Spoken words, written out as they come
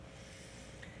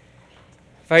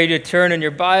I invite you to turn in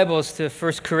your Bibles to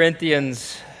 1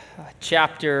 Corinthians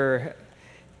chapter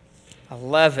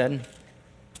 11.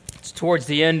 It's towards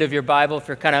the end of your Bible. If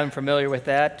you're kind of unfamiliar with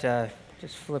that,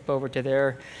 just flip over to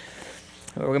there.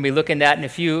 We're going to be looking at in a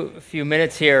few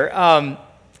minutes here.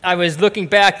 I was looking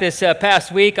back this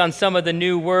past week on some of the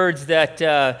new words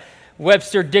that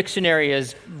Webster Dictionary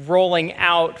is rolling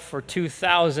out for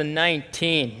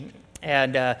 2019.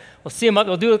 And we'll see them up.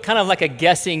 We'll do kind of like a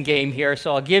guessing game here.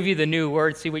 So I'll give you the new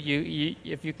word, see what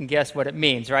if you can guess what it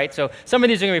means, right? So some of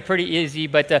these are going to be pretty easy,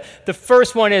 but the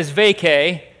first one is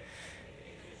vacay.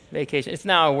 Vacation. It's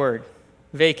now a word.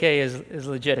 Vacay is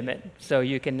legitimate, so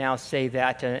you can now say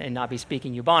that and not be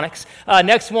speaking Ebonics.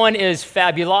 Next one is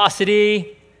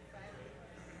fabulosity.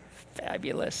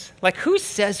 Fabulous. Like, who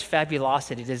says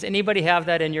fabulosity? Does anybody have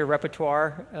that in your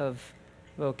repertoire of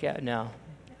vocab? No.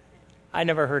 I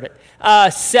never heard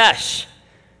it. Sesh.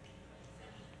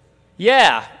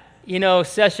 Yeah,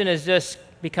 session is just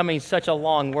becoming such a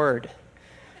long word.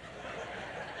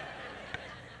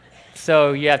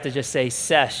 So you have to just say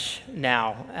sesh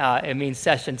now. It means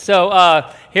session.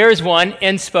 So here's one,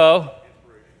 inspo.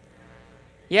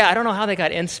 Yeah, I don't know how they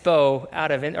got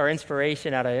inspo or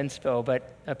inspiration out of inspo,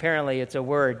 but apparently it's a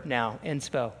word now,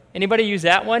 inspo. Anybody use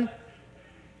that one?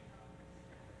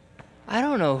 I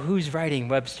don't know who's writing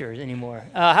Webster's anymore.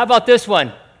 How about this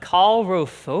one?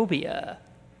 Coulrophobia.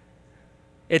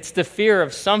 It's the fear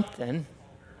of something.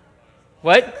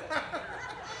 What?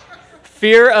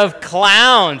 Fear of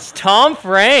clowns. Tom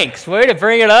Franks. Way to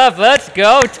bring it up. Let's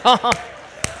go, Tom.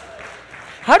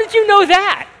 How did you know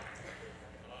that?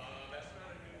 That's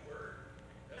not a new word.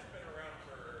 That's been around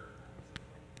for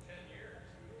 10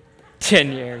 years.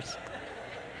 10 years.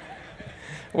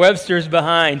 Webster's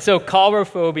behind. So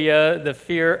coulrophobia, the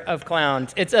fear of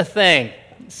clowns. It's a thing.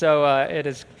 So it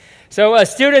is. So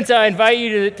students, I invite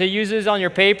you to use this on your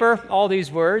paper, all these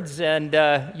words, and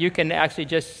you can actually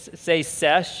just say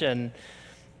sesh, and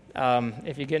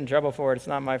if you get in trouble for it, it's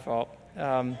not my fault.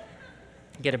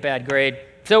 Get a bad grade.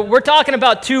 So we're talking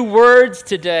about two words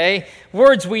today,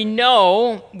 words we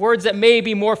know, words that may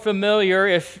be more familiar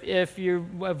if you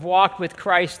have walked with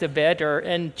Christ a bit or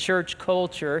in church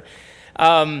culture.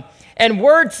 And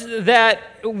words that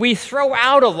we throw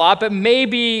out a lot, but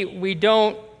maybe we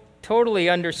don't totally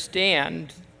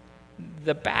understand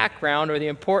the background or the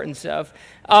importance of.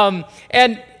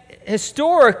 And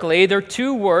historically, there are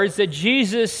two words that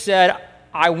Jesus said,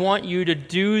 I want you to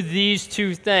do these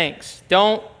two things.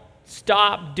 Don't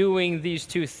stop doing these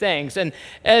two things. And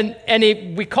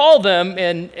we call them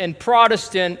in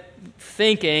Protestant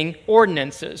thinking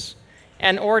ordinances.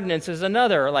 And ordinance is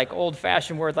another, like,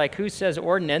 old-fashioned word, like, who says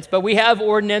ordinance? But we have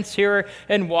ordinance here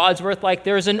in Wadsworth, like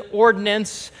there's an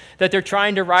ordinance that they're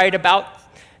trying to write about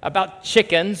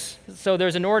chickens. So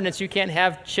there's an ordinance, you can't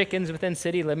have chickens within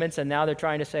city limits, and now they're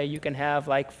trying to say you can have,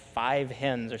 like, 5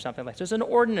 hens or something like that. There's an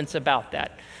ordinance about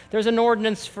that. There's an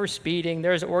ordinance for speeding.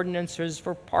 There's ordinances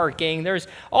for parking. There's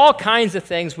all kinds of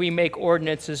things we make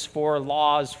ordinances for,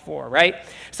 laws for, right?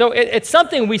 So it's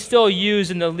something we still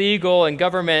use in the legal and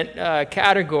government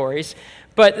categories.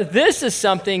 But this is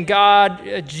something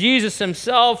Jesus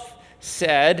himself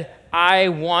said, I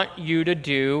want you to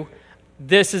do.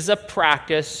 This is a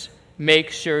practice. Make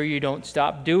sure you don't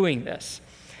stop doing this.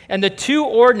 And the two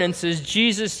ordinances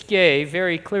Jesus gave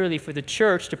very clearly for the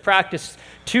church to practice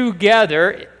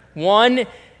together, one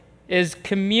is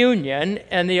communion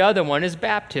and the other one is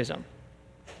baptism.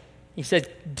 He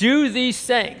said, do these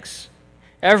things.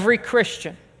 Every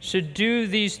Christian should do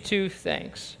these two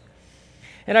things.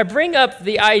 And I bring up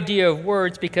the idea of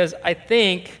words because I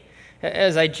think,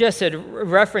 as I just said,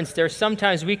 referenced there,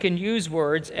 sometimes we can use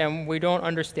words and we don't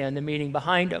understand the meaning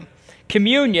behind them.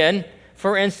 Communion,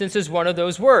 for instance, is one of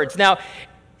those words. Now,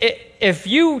 if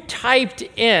you typed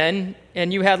in,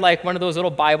 and you had like one of those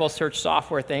little Bible search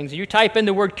software things, you type in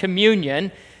the word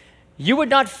communion, you would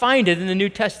not find it in the New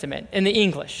Testament, in the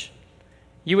English.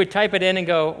 You would type it in and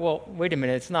go, well, wait a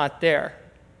minute, it's not there.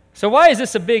 So why is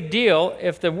this a big deal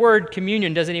if the word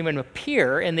communion doesn't even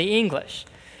appear in the English?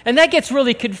 And that gets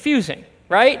really confusing,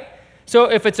 right?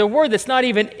 So if it's a word that's not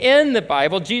even in the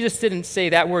Bible, Jesus didn't say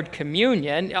that word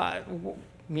communion,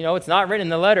 it's not written in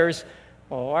the letters.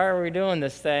 Well, why are we doing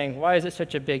this thing? Why is it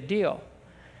such a big deal?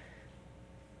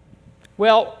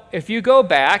 Well, if you go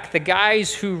back, the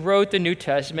guys who wrote the New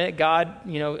Testament, God,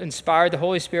 inspired, the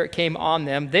Holy Spirit came on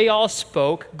them, they all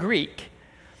spoke Greek.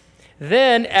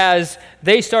 Then as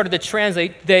they started to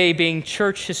translate, they being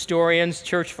church historians,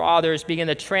 church fathers, began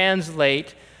to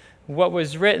translate what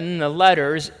was written, the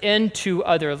letters, into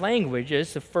other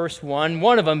languages. The first one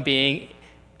of them being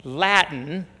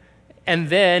Latin, And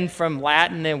then from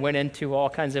Latin, it went into all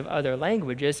kinds of other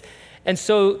languages. And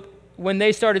so when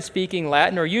they started speaking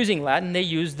Latin or using Latin, they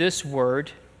used this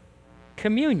word,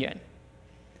 communion.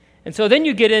 And so then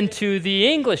you get into the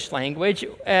English language,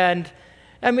 and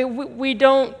I mean, we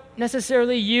don't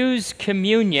necessarily use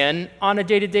communion on a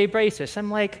day-to-day basis. I'm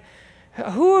like,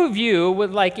 who of you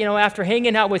would after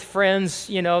hanging out with friends,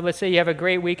 let's say you have a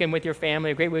great weekend with your family,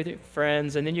 a great week with your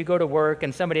friends, and then you go to work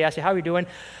and somebody asks you, how are you doing?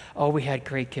 Oh, we had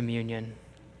great communion.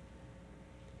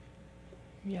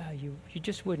 Yeah, you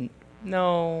just wouldn't.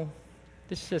 No,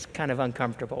 this is just kind of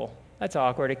uncomfortable. That's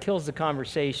awkward. It kills the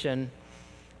conversation.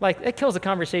 It kills the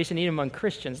conversation even among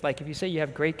Christians. Like, if you say you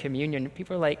have great communion,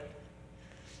 people are like,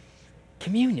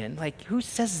 communion? Like, who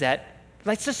says that?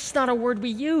 Like, it's just not a word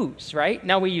we use, right?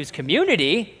 Now we use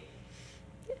community,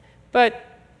 but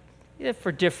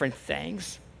for different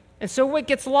things. And so what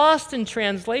gets lost in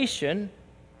translation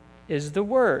is the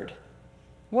word.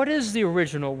 What is the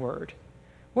original word?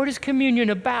 What is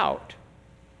communion about?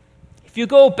 If you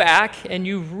go back and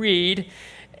you read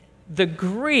the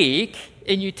Greek,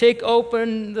 and you take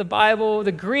open the Bible,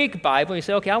 the Greek Bible, and you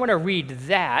say, okay, I want to read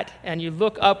that, and you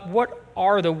look up what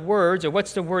are the words, or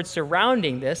what's the word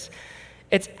surrounding this,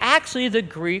 it's actually the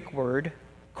Greek word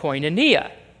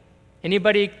koinonia.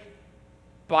 Anybody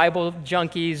Bible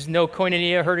junkies know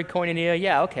koinonia, heard of koinonia?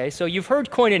 Yeah, okay, so you've heard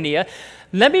koinonia.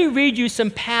 Let me read you some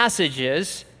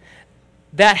passages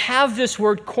that have this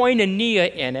word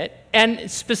koinonia in it,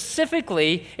 and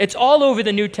specifically, it's all over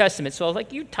the New Testament. So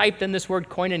you typed in this word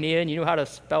koinonia and you know how to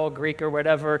spell Greek or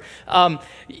whatever,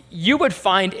 you would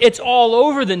find it's all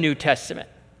over the New Testament.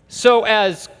 So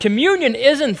as communion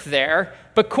isn't there,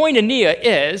 but koinonia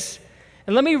is,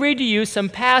 and let me read to you some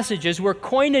passages where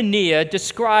koinonia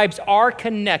describes our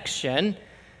connection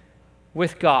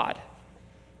with God.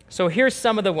 So here's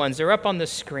some of the ones. They're up on the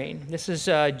screen. This is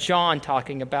John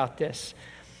talking about this.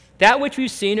 That which we've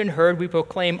seen and heard we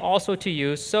proclaim also to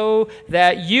you, so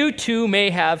that you too may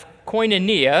have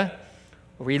koinonia,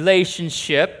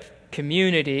 relationship,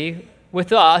 community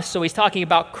with us. So he's talking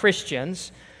about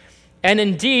Christians. And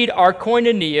indeed, our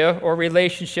koinonia, or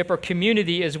relationship, or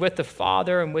community, is with the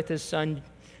Father and with his Son,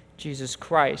 Jesus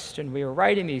Christ. And we are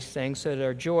writing these things so that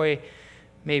our joy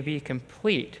may be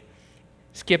complete.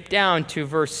 Skip down to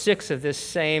verse 6 of this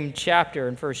same chapter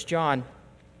in 1 John.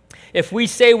 If we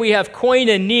say we have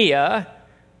koinonia,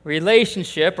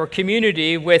 relationship or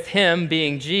community with him,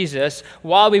 being Jesus,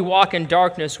 while we walk in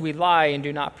darkness, we lie and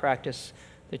do not practice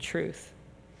the truth.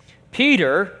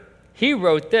 Peter, he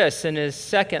wrote this in his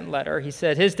second letter. He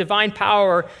said, his divine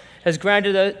power has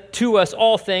granted to us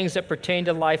all things that pertain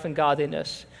to life and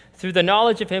godliness, through the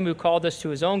knowledge of him who called us to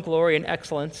his own glory and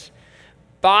excellence,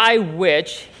 by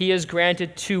which he has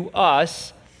granted to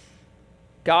us,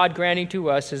 God granting to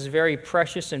us his very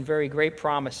precious and very great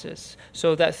promises,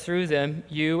 so that through them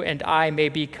you and I may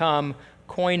become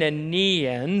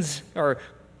koinonians, or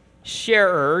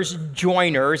sharers,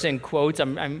 joiners, in quotes.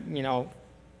 I'm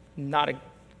not a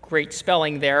great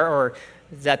spelling there, or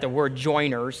is that the word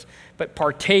joiners, but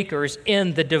partakers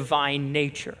in the divine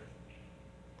nature.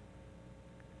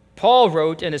 Paul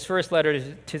wrote in his first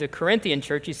letter to the Corinthian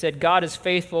church, he said, God is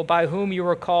faithful, by whom you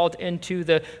were called into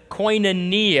the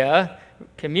koinonia,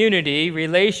 community,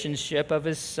 relationship of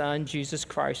his Son, Jesus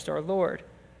Christ our Lord.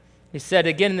 He said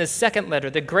again in the second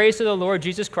letter, the grace of the Lord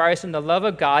Jesus Christ and the love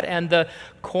of God and the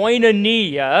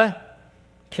koinonia,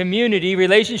 community,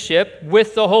 relationship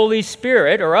with the Holy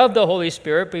Spirit, or of the Holy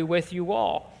Spirit, be with you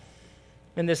all.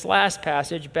 In this last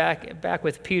passage, back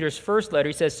with Peter's first letter,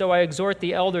 he says, so I exhort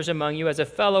the elders among you as a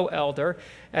fellow elder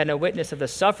and a witness of the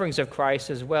sufferings of Christ,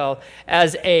 as well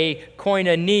as a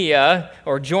koinonia,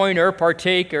 or joiner,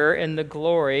 partaker in the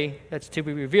glory that's to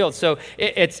be revealed. So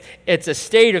it's a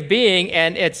state of being,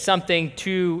 and it's something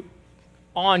to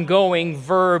ongoing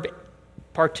verb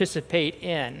participate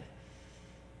in,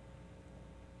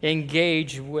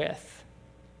 engage with.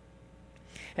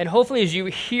 And hopefully as you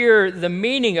hear the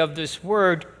meaning of this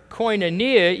word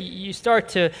koinonia, you start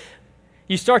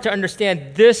to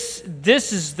understand this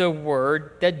is the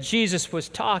word that Jesus was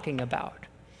talking about.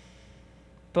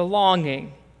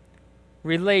 Belonging,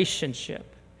 relationship,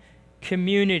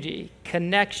 community,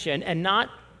 connection, and not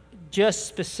just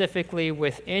specifically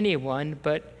with anyone,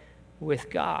 but with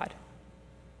God.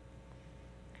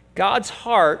 God's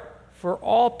heart for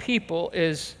all people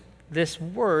is this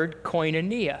word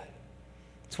koinonia.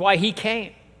 It's why he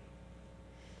came.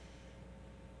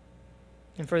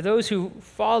 And for those who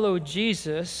follow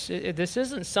Jesus, this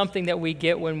isn't something that we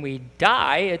get when we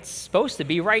die. It's supposed to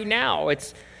be right now.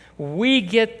 We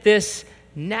get this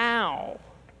now.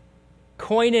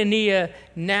 Koinonia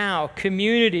now,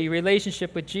 community,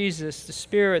 relationship with Jesus, the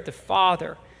Spirit, the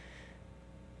Father,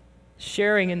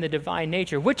 sharing in the divine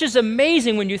nature, which is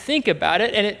amazing when you think about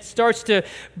it, and it starts to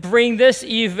bring this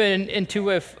even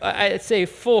into I'd say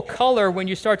full color when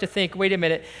you start to think, wait a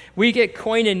minute, we get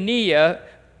koinonia,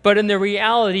 but in the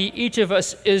reality, each of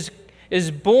us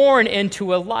is born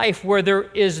into a life where there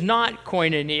is not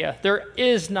koinonia, there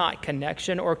is not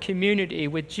connection or community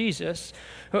with Jesus,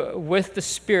 with the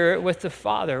Spirit, with the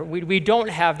Father. We don't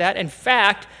have that. In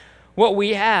fact, what we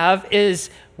have is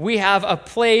we have a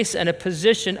place and a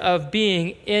position of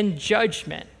being in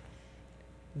judgment,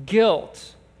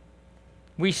 guilt.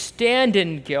 We stand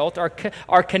in guilt.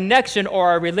 Our connection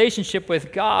or our relationship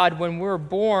with God when we're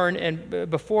born and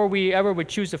before we ever would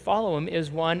choose to follow him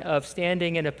is one of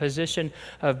standing in a position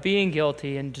of being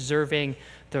guilty and deserving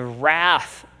the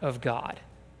wrath of God.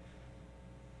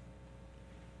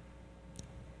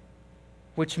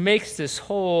 Which makes this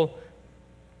whole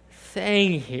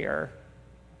thing here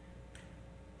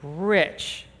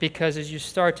rich, because as you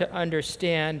start to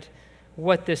understand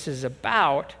what this is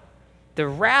about, the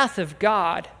wrath of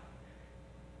God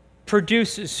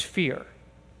produces fear.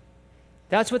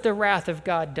 That's what the wrath of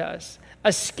God does.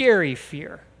 A scary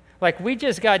fear. Like we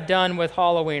just got done with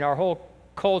Halloween, our whole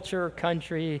culture,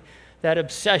 country, that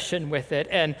obsession with it,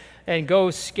 and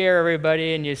go scare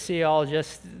everybody, and you see all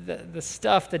just the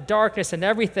stuff, the darkness and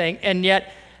everything, and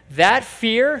yet that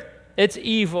fear, it's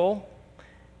evil,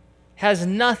 has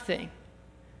nothing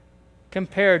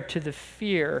compared to the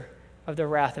fear of the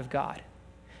wrath of God.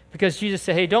 Because Jesus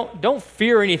said, hey, don't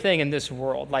fear anything in this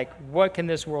world. Like, what can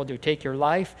this world do? Take your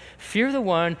life? Fear the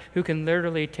one who can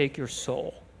literally take your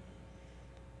soul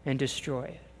and destroy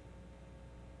it.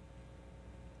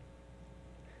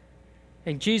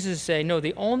 And Jesus is saying, no,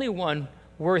 the only one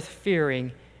worth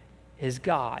fearing is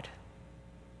God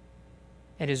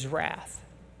and his wrath.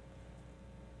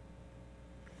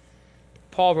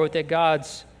 Paul wrote that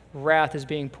God's wrath is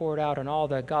being poured out on all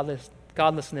the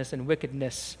godlessness and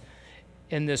wickedness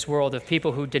in this world of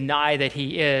people who deny that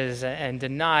he is and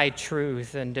deny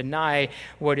truth and deny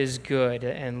what is good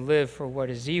and live for what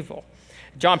is evil.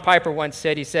 John Piper once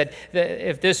said, he said, that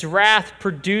if this wrath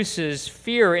produces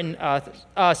fear in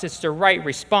us, it's the right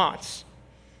response.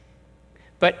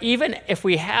 But even if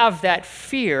we have that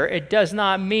fear, it does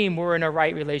not mean we're in a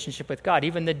right relationship with God.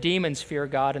 Even the demons fear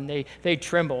God and they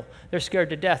tremble. They're scared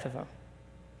to death of him.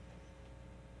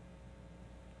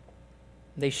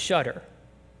 They shudder.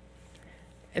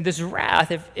 And this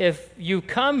wrath, if you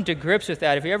come to grips with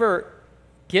that, if you ever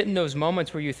get in those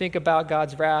moments where you think about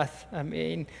God's wrath, I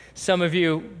mean, some of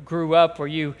you grew up where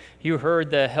you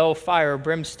heard the hellfire,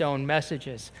 brimstone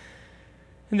messages.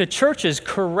 And the church has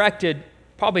corrected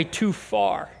probably too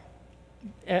far.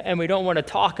 And we don't want to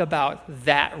talk about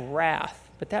that wrath.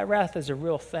 But that wrath is a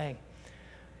real thing.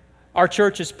 Our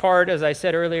church is part, as I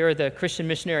said earlier, the Christian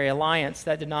Missionary Alliance,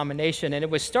 that denomination. And it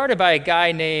was started by a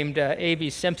guy named A.B.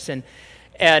 Simpson.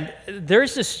 And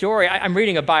there's a story. I'm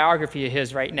reading a biography of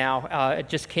his right now. It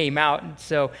just came out. And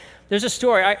so there's a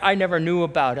story I never knew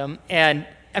about him. And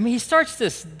I mean, he starts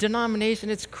this denomination.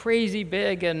 It's crazy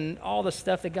big, and all the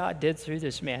stuff that God did through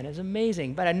this man is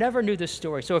amazing. But I never knew this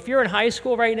story. So if you're in high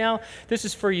school right now, this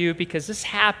is for you, because this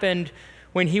happened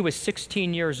when he was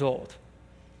 16 years old.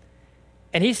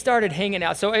 And he started hanging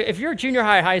out. So if you're junior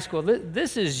high school,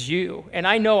 this is you. And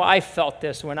I know I felt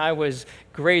this when I was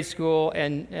grade school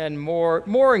and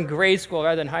more in grade school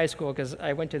rather than high school, because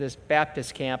I went to this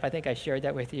Baptist camp. I think I shared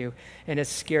that with you, and it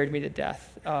scared me to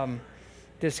death.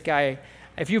 This guy,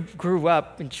 if you grew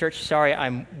up in church, sorry,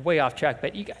 I'm way off track,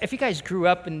 but if you guys grew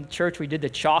up in church, we did the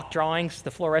chalk drawings,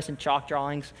 the fluorescent chalk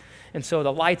drawings. And so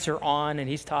the lights are on, and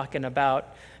he's talking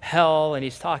about hell, and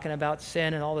he's talking about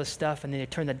sin and all this stuff, and then they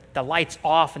turn the lights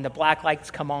off, and the black lights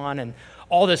come on, and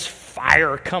all this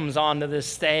fire comes onto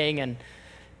this thing, and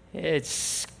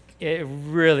it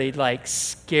really like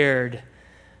scared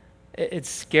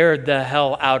the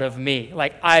hell out of me.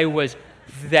 Like, I was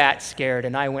that scared,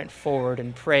 and I went forward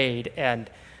and prayed, and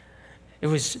it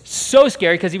was so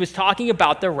scary because he was talking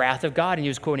about the wrath of God, and he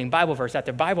was quoting Bible verse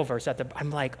after Bible verse after.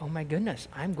 I'm like, oh my goodness,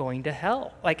 I'm going to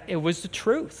hell. Like, it was the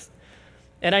truth.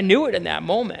 And I knew it in that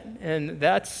moment. And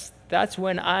that's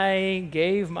when I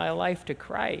gave my life to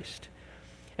Christ.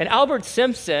 And Albert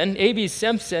Simpson, A.B.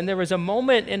 Simpson, there was a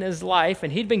moment in his life,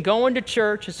 and he'd been going to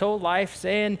church his whole life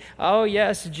saying, oh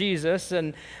yes, Jesus,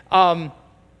 and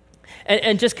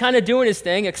just kind of doing his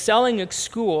thing, excelling at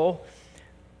school.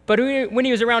 But when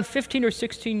he was around 15 or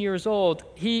 16 years old,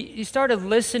 he started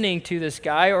listening to this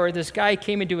guy, or this guy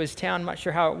came into his town. I'm not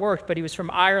sure how it worked, but he was from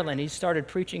Ireland. He started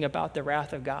preaching about the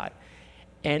wrath of God,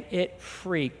 and it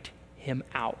freaked him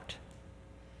out.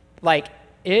 Like,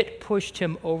 it pushed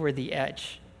him over the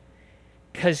edge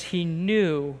because he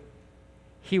knew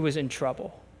he was in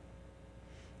trouble.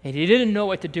 And he didn't know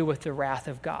what to do with the wrath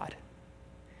of God.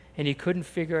 And he couldn't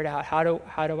figure it out. How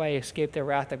do I escape the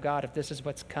wrath of God? If this is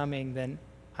what's coming, then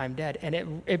I'm dead.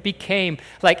 And it became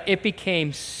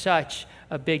such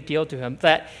a big deal to him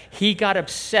that he got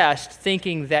obsessed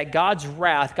thinking that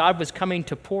God was coming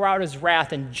to pour out his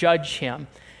wrath and judge him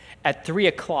at 3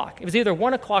 o'clock. It was either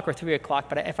 1 o'clock or 3 o'clock,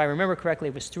 but if I remember correctly,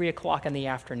 it was 3 o'clock in the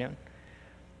afternoon.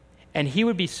 And he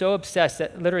would be so obsessed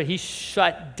that literally he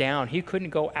shut down. He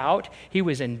couldn't go out. He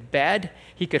was in bed.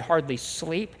 He could hardly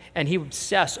sleep. And he would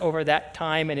obsess over that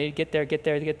time, and he'd get there,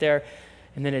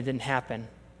 and then it didn't happen.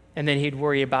 And then he'd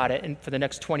worry about it for the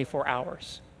next 24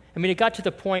 hours. I mean, it got to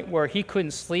the point where he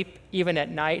couldn't sleep even at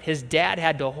night. His dad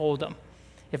had to hold him.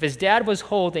 If his dad was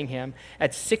holding him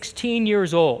at 16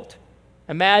 years old,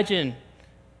 imagine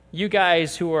you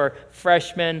guys who are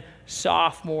freshmen,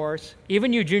 sophomores,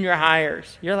 even you junior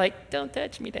hires, you're like, don't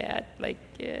touch me, Dad. Like,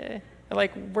 yeah.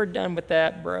 Like, we're done with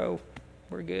that, bro.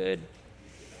 We're good.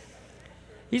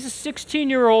 He's a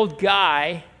 16-year-old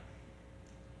guy,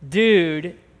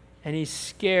 dude, and he's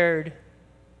scared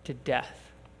to death.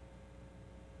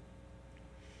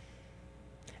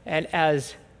 And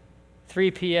as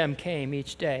 3 p.m. came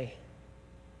each day,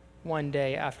 one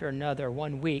day after another,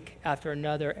 1 week after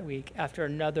another week after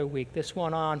another week, this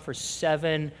went on for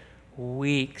 7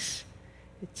 weeks.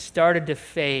 It started to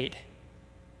fade.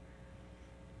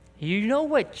 You know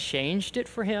what changed it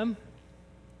for him?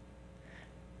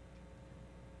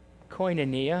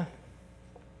 Koinonia.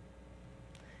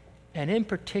 And in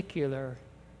particular,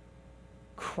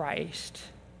 Christ.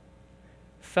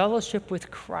 Fellowship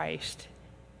with Christ.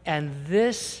 And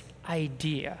this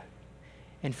idea,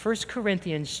 in 1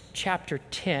 Corinthians chapter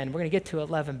 10, we're going to get to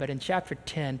 11, but in chapter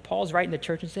 10, Paul's writing to the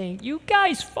church and saying, you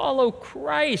guys follow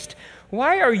Christ.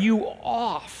 Why are you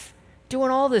off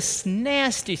doing all this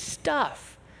nasty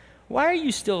stuff? Why are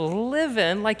you still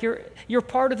living like you're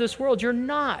part of this world? You're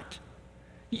not.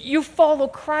 You follow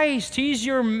Christ. He's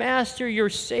your master, your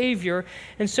savior.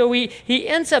 And so he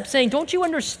ends up saying, don't you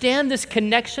understand this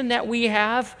connection that we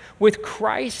have with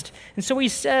Christ? And so he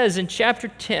says in chapter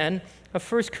 10 of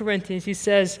 1 Corinthians, he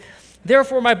says,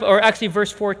 therefore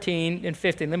verse 14 and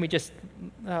 15, let me just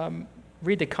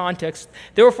read the context.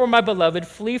 Therefore, my beloved,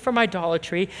 flee from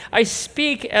idolatry. I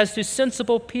speak as to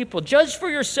sensible people. Judge for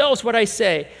yourselves what I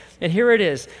say. And here it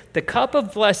is. The cup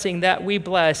of blessing that we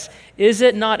bless, is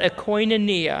it not a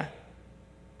koinonia,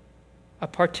 a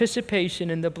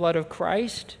participation in the blood of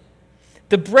Christ?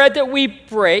 The bread that we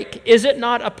break, is it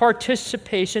not a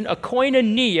participation, a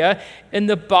koinonia, in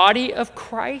the body of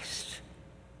Christ?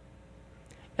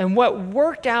 And what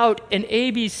worked out in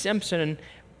A.B. Simpson,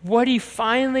 what he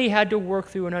finally had to work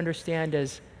through and understand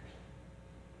is,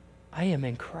 I am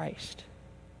in Christ.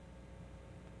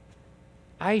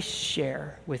 I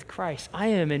share with Christ. I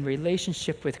am in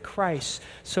relationship with Christ.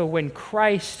 So when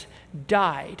Christ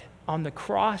died on the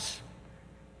cross,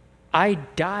 I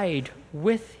died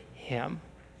with him.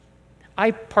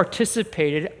 I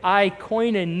participated, I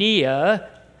koinonia,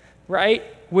 right,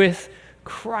 with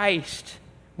Christ.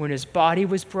 When his body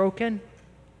was broken,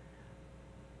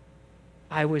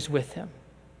 I was with him.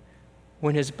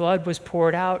 When his blood was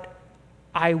poured out,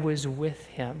 I was with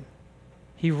him.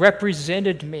 He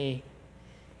represented me,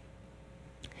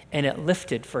 and it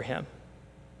lifted for him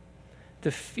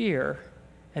the fear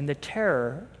and the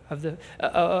terror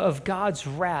of God's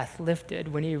wrath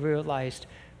lifted when he realized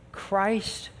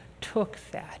Christ took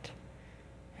that,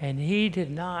 and he did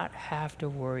not have to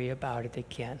worry about it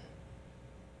again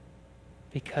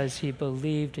because he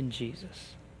believed in Jesus.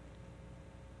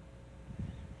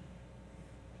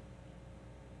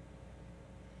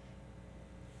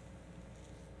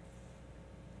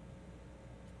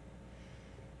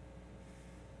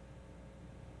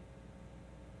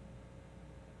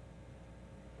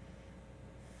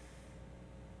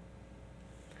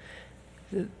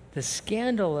 The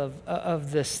scandal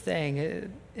of this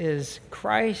thing is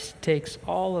Christ takes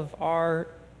all of our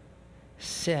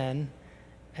sin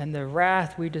and the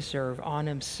wrath we deserve on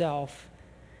himself,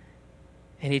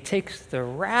 and he takes the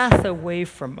wrath away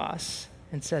from us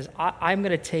and says, I'm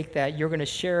going to take that, you're going to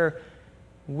share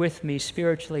with me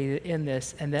spiritually in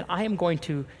this, and then I am going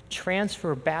to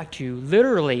transfer back to you,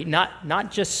 literally,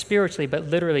 not just spiritually, but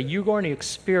literally, you're going to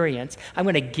experience, I'm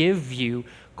going to give you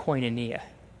koinonia.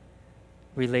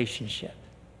 Relationship.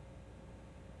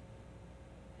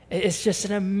 It's just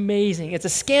an amazing, it's a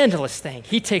scandalous thing.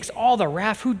 He takes all the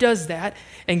wrath, who does that,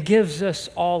 and gives us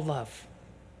all love.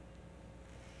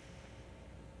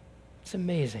 It's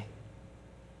amazing.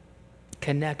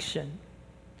 Connection.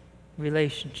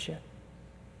 relationship.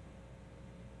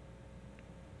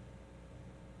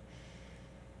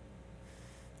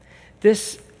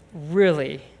 This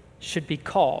really should be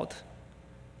called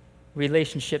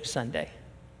Relationship Sunday.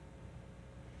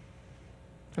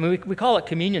 I mean, we call it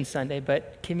Communion Sunday,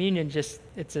 but communion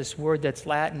it's this word that's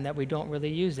Latin that we don't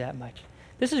really use that much.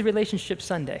 This is Relationship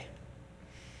Sunday.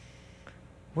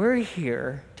 We're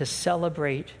here to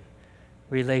celebrate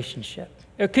relationship.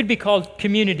 It could be called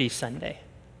Community Sunday.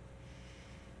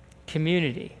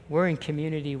 Community. We're in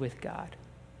community with God.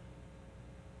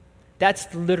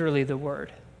 That's literally the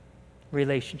word,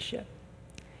 relationship.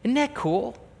 Isn't that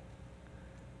cool?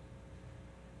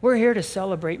 We're here to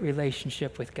celebrate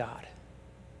relationship with God.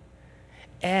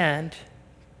 And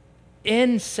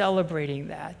in celebrating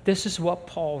that, this is what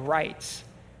Paul writes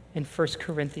in 1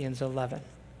 Corinthians 11.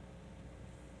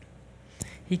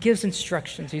 He gives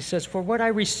instructions. He says, "For what I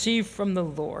received from the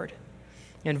Lord,"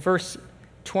 in verse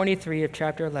 23 of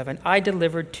chapter 11, "I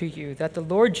delivered to you that the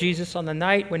Lord Jesus, on the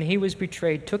night when he was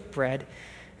betrayed, took bread,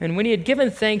 and when he had given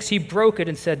thanks, he broke it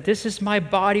and said, 'This is my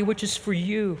body, which is for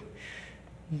you.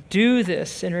 Do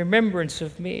this in remembrance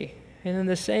of me.' And in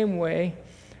the same way,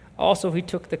 also he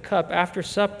took the cup after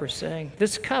supper, saying,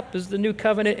 'This cup is the new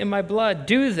covenant in my blood.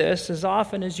 Do this as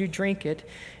often as you drink it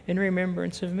in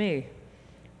remembrance of me.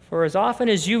 For as often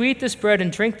as you eat this bread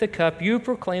and drink the cup, you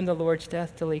proclaim the Lord's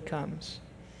death till he comes.'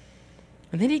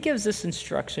 And then he gives this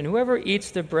instruction: 'Whoever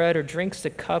eats the bread or drinks the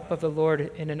cup of the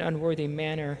Lord in an unworthy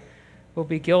manner will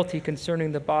be guilty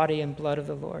concerning the body and blood of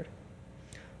the Lord.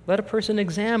 Let a person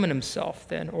examine himself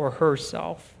then, or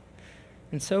herself,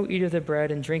 and so eat of the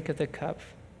bread and drink of the cup.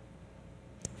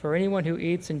 For anyone who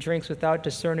eats and drinks without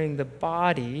discerning the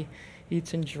body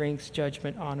eats and drinks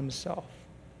judgment on himself.'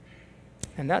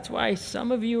 And that's why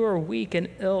some of you are weak and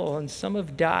ill, and some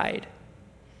have died.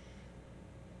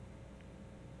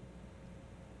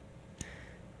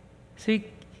 See,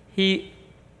 he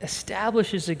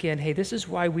establishes again, hey, this is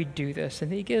why we do this.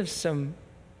 And he gives some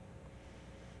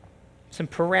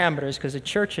parameters, because the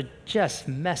church had just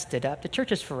messed it up. The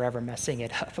church is forever messing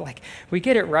it up. Like, we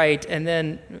get it right, and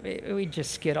then we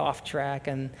just get off track,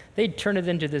 and they turn it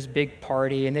into this big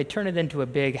party, and they turn it into a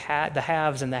big the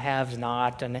haves and the haves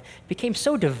not, and it became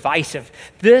so divisive.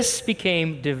 This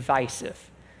became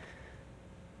divisive.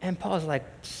 And Paul's like,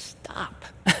 stop.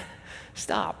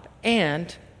 Stop.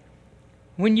 And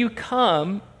when you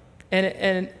come,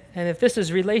 and if this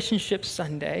is Relationship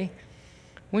Sunday,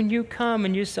 when you come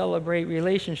and you celebrate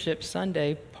Relationship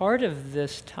Sunday, part of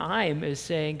this time is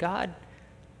saying, God,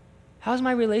 how's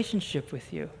my relationship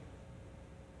with you?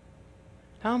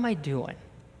 How am I doing?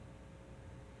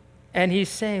 And he's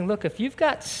saying, look, if you've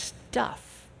got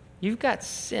stuff, you've got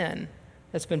sin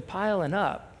that's been piling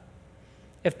up,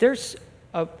 if there's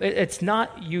it's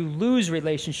not you lose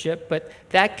relationship, but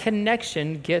that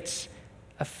connection gets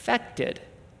affected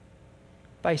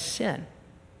by sin.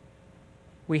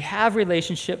 We have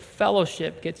relationship,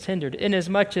 fellowship gets hindered.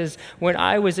 Inasmuch as when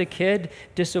I was a kid,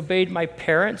 disobeyed my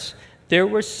parents, there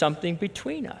was something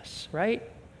between us, right?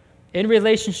 In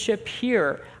relationship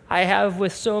here, I have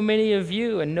with so many of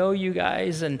you and know you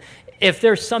guys, and if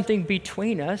there's something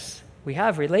between us, we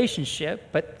have relationship,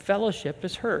 but fellowship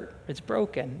is hurt. It's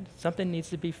broken. Something needs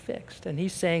to be fixed. And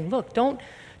he's saying, look, don't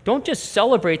just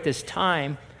celebrate this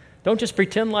time. Don't just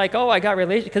pretend like, oh, I got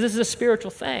relationship, because this is a spiritual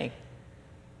thing.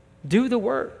 Do the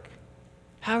work.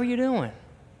 How are you doing?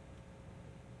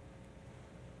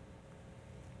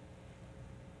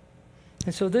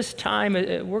 And so this time,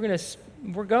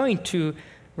 we're going to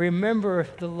remember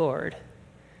the Lord,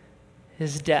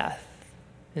 his death,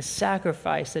 his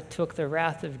sacrifice that took the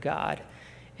wrath of God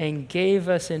and gave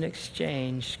us in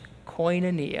exchange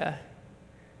koinonia,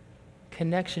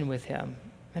 connection with him.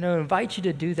 And I invite you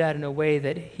to do that in a way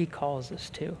that he calls us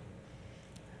to.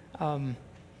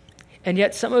 And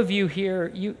yet some of you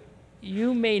here,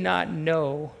 you may not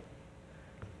know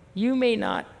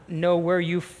where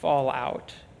you fall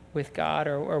out with God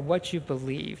or what you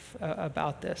believe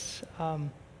about this.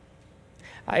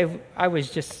 I was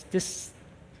just,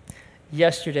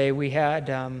 yesterday we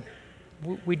had,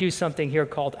 we do something here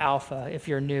called Alpha, if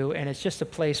you're new, and it's just a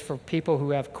place for people who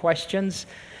have questions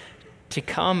to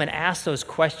come and ask those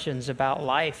questions about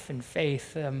life and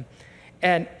faith.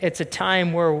 And it's a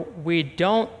time where we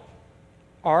don't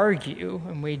argue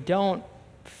and we don't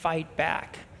fight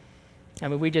back. I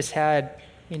mean, we just had,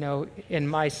 in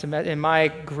my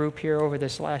group here over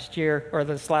this last year, or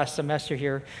this last semester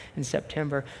here in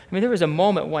September, I mean, there was a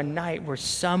moment one night where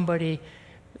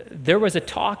there was a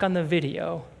talk on the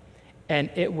video, and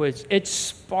it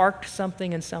sparked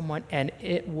something in someone, and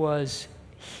it was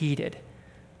heated.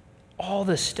 All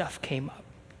this stuff came up.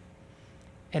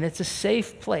 And it's a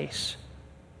safe place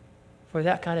for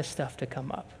that kind of stuff to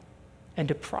come up and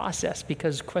to process,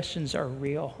 because questions are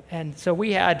real. And so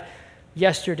we had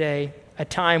yesterday a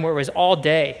time where it was all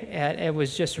day, and it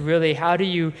was just really, how do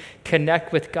you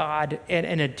connect with God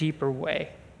in a deeper way?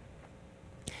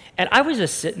 And I was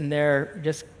just sitting there,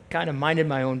 just kind of minding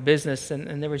my own business,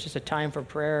 and there was just a time for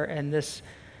prayer, and this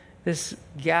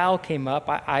gal came up.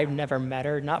 I've never met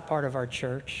her, not part of our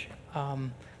church,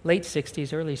 late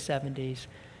 60s, early 70s,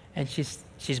 and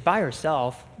she's by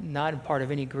herself, not a part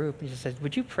of any group, and she says,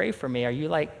 would you pray for me? Are you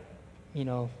like,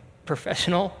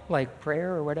 professional, like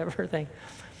prayer or whatever thing?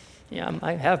 Yeah,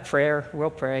 I have prayer, we'll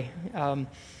pray. And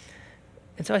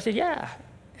so I said, yeah.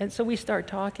 And so we start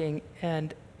talking,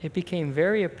 and it became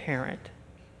very apparent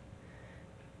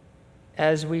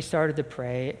as we started to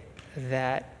pray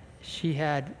that she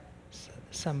had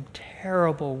some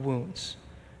terrible wounds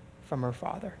from her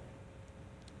father.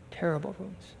 Terrible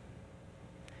wounds.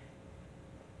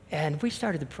 And we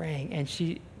started praying,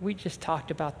 and we just talked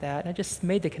about that. And I just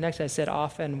made the connection. I said,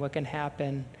 often what can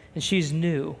happen, and she's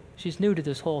new to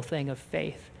this whole thing of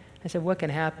faith. I said, what can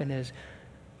happen is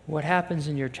what happens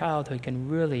in your childhood can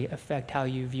really affect how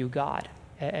you view God,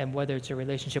 and whether it's a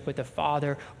relationship with the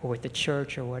Father or with the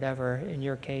church or whatever. In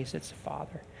your case, it's the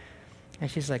Father. And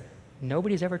she's like,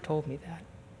 nobody's ever told me that.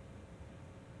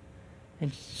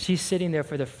 And she's sitting there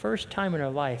for the first time in her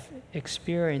life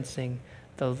experiencing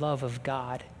the love of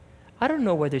God. I don't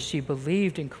know whether she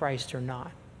believed in Christ or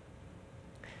not,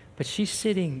 but she's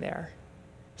sitting there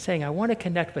saying, I want to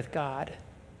connect with God.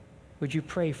 Would you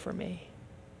pray for me?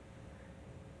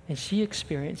 And she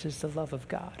experiences the love of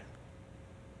God.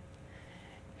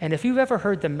 And if you've ever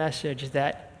heard the message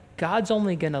that God's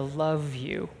only going to love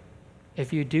you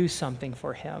if you do something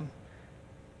for him,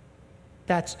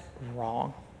 that's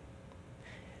wrong.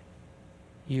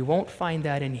 You won't find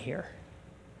that in here.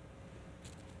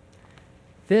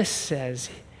 This says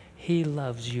he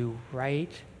loves you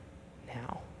right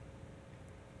now.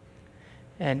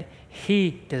 And he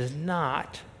does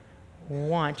not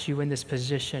want you in this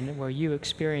position where you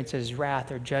experience his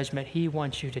wrath or judgment. He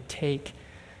wants you to take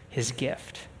his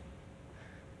gift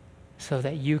so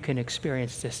that you can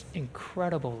experience this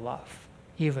incredible love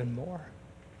even more.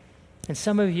 And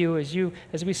some of you,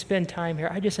 as we spend time here,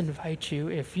 I just invite you,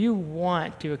 if you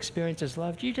want to experience his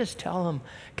love, you just tell him,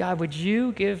 God, would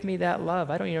you give me that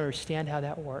love? I don't even understand how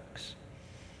that works.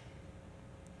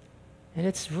 And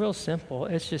it's real simple.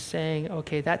 It's just saying,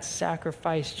 okay, that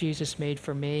sacrifice Jesus made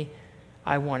for me,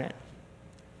 I want it.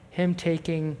 Him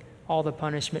taking all the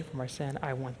punishment for my sin,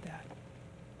 I want that.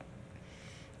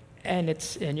 And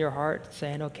it's in your heart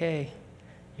saying, okay,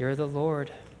 you're the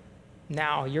Lord.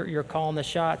 Now, you're calling the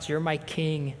shots. You're my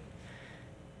king.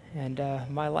 And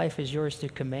my life is yours to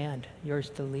command, yours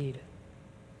to lead.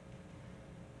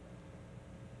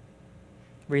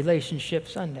 Relationship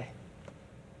Sunday.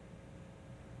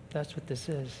 That's what this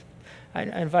is. I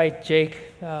invite Jake,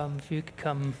 if you could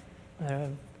come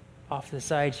off the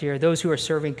sides here. Those who are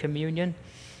serving communion,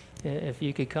 if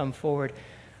you could come forward.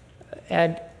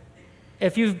 And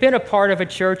if you've been a part of a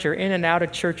church or in and out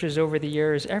of churches over the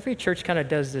years, every church kind of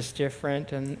does this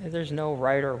different, and there's no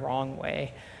right or wrong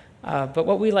way. But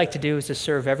what we like to do is to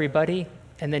serve everybody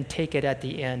and then take it at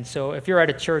the end. So if you're at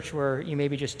a church where you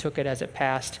maybe just took it as it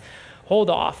passed,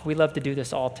 hold off. We love to do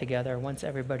this all together once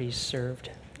everybody's served.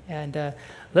 And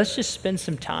let's just spend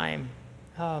some time.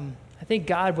 I think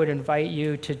God would invite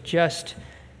you to just,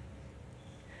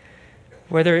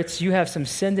 whether it's you have some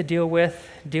sin to deal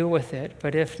with it.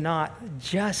 But if not,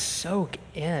 just soak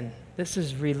in. This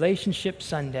is Relationship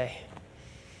Sunday.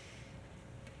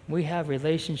 We have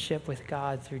relationship with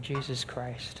God through Jesus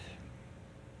Christ.